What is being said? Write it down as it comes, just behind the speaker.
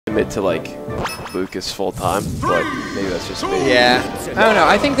commit to like Lucas full time, but maybe that's just me. Yeah, I don't know.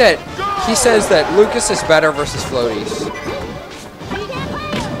 I think that he says that Lucas is better versus floaties.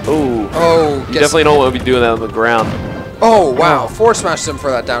 Ooh. Oh, you definitely don't want to be doing that on the ground. Oh wow, forward smashed him for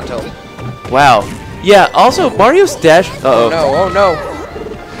that down tilt. Wow. Yeah. Also, Mario's dash. Oh no! Oh no!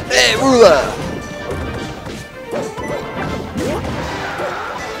 Hey, Rula!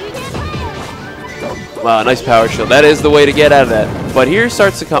 Wow, nice power shield. That is the way to get out of that. But here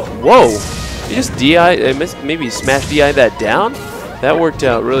starts to come. Whoa! You just maybe smash DI that down. That worked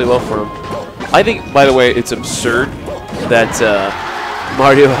out really well for him. I think, by the way, it's absurd that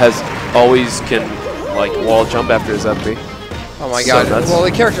Mario always can like wall jump after his FP. Oh my god! Well,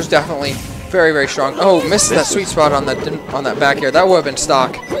 the character's definitely very, very strong. Oh, missed that sweet spot on that back air. That would have been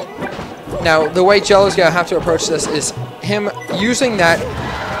stock. Now, the way Jello's gonna have to approach this is him using that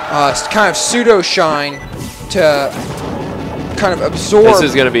kind of pseudo shine to kind of absorb. This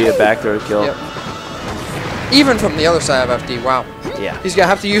is gonna be a backdoor kill. Yep. Even from the other side of FD. Wow. Yeah. He's gonna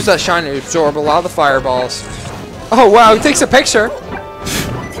have to use that shine to absorb a lot of the fireballs. Oh wow! He takes a picture.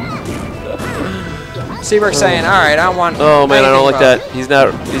 Seibrik saying, "All right, I want." Oh man, I don't like that. He's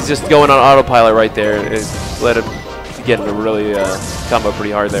not. He's just going on autopilot right there. Let him get him to really combo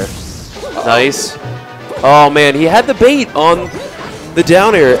pretty hard there. Nice. Oh man, he had the bait on the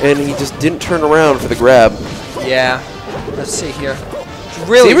down air and he just didn't turn around for the grab. Yeah. Let's see here.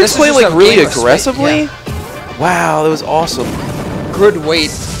 Really, Seibrik's playing like really aggressively. Yeah. Wow, that was awesome. Good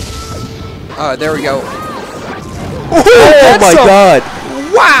weight. There we go. Oh my god!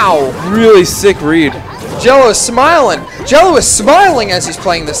 Wow! Really sick read. Jello is smiling. Jello is smiling as he's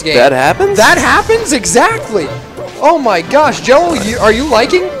playing this game. That happens? That happens? Exactly. Oh my gosh. Jello, are you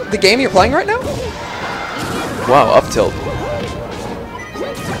liking the game you're playing right now? Wow, up tilt.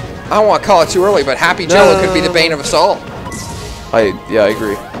 I don't want to call it too early, but Happy Jello could be the bane of us all. Yeah, I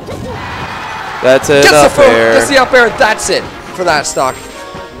agree. That's it. Gets the up air. That's it for that stock.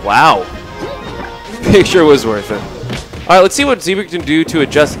 Wow. Picture was worth it. All right, let's see what Seibrik can do to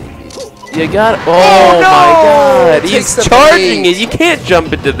adjust. You got it. Oh no! My god. He's charging it. You can't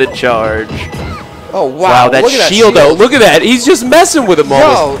jump into the charge. Oh, wow. Wow, that shield, though. Look at that. He's just messing with him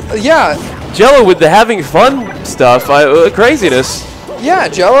almost. Yo, yeah. Jello with the having fun stuff. Craziness. Yeah,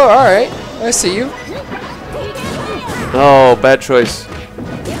 Jello, all right. I see you. Oh, bad choice.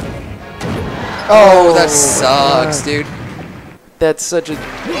 Oh, that sucks, dude. That's such a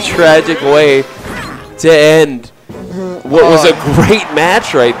tragic way to end what was a great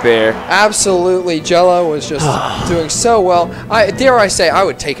match right there. Absolutely. Jello was just doing so well. Dare I say, I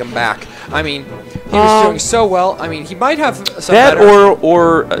would take him back. I mean, he was doing so well. I mean, he might have some that better...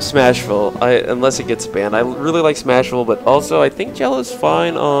 or Smashville, unless it gets banned. I really like Smashville, but also I think Jello's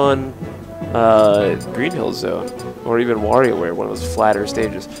fine on Green Hill Zone or even WarioWare, one of those flatter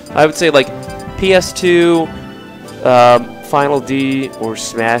stages. I would say like PS2, Final D, or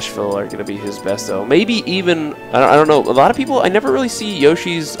Smashville are going to be his best though. Maybe even I don't know. A lot of people, I never really see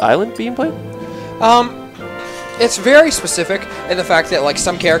Yoshi's Island being played. It's very specific in the fact that like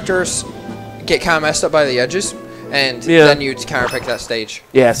some characters get kind of messed up by the edges, and then you kind of pick that stage.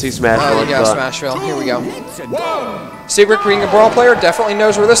 Yeah, see Smashville. Yeah, Smashville. Here we go. Seibrik, being a Brawl player, definitely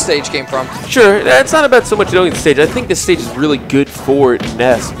knows where this stage came from. Sure, it's not about so much knowing the stage. I think this stage is really good for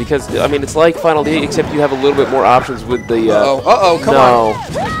Ness because, I mean, it's like Final D, except you have a little bit more options with the... come on.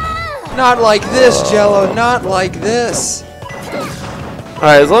 Not like this, Jello. Not like this.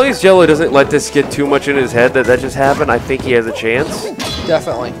 Alright, as long as Jello doesn't let this get too much in his head that just happened, I think he has a chance.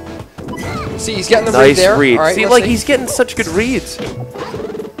 Definitely. See, he's getting the read there. Nice read. All right, see, like, he's getting such good reads.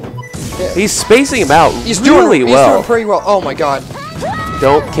 Yeah. He's spacing him out He's really doing pretty well. Oh, my God.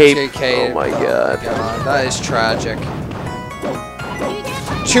 Don't cape. Oh, my God. That is tragic.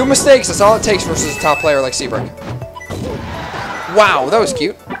 2 mistakes. That's all it takes versus a top player like Seibrik. Wow, that was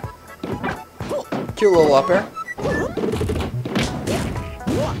cute. Cute little up air.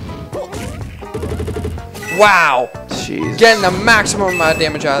 Wow. Jeez. Getting the maximum amount of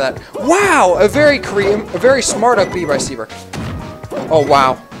damage out of that. Wow, a very smart up B by Seibrik. Oh,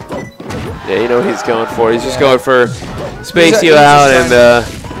 wow. Yeah, you know what he's going for. He's just going for space you out and...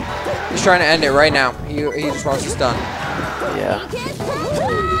 He's trying to end it right now. He just wants this done. Yeah.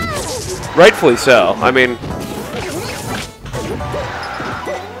 Rightfully so. I mean...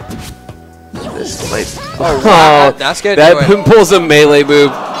 This might... Oh, wow. That's good. That pulls a melee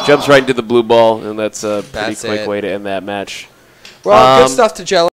move. Jumps right into the blue ball, and that's a pretty quick way to end that match. Well, good stuff to Jello.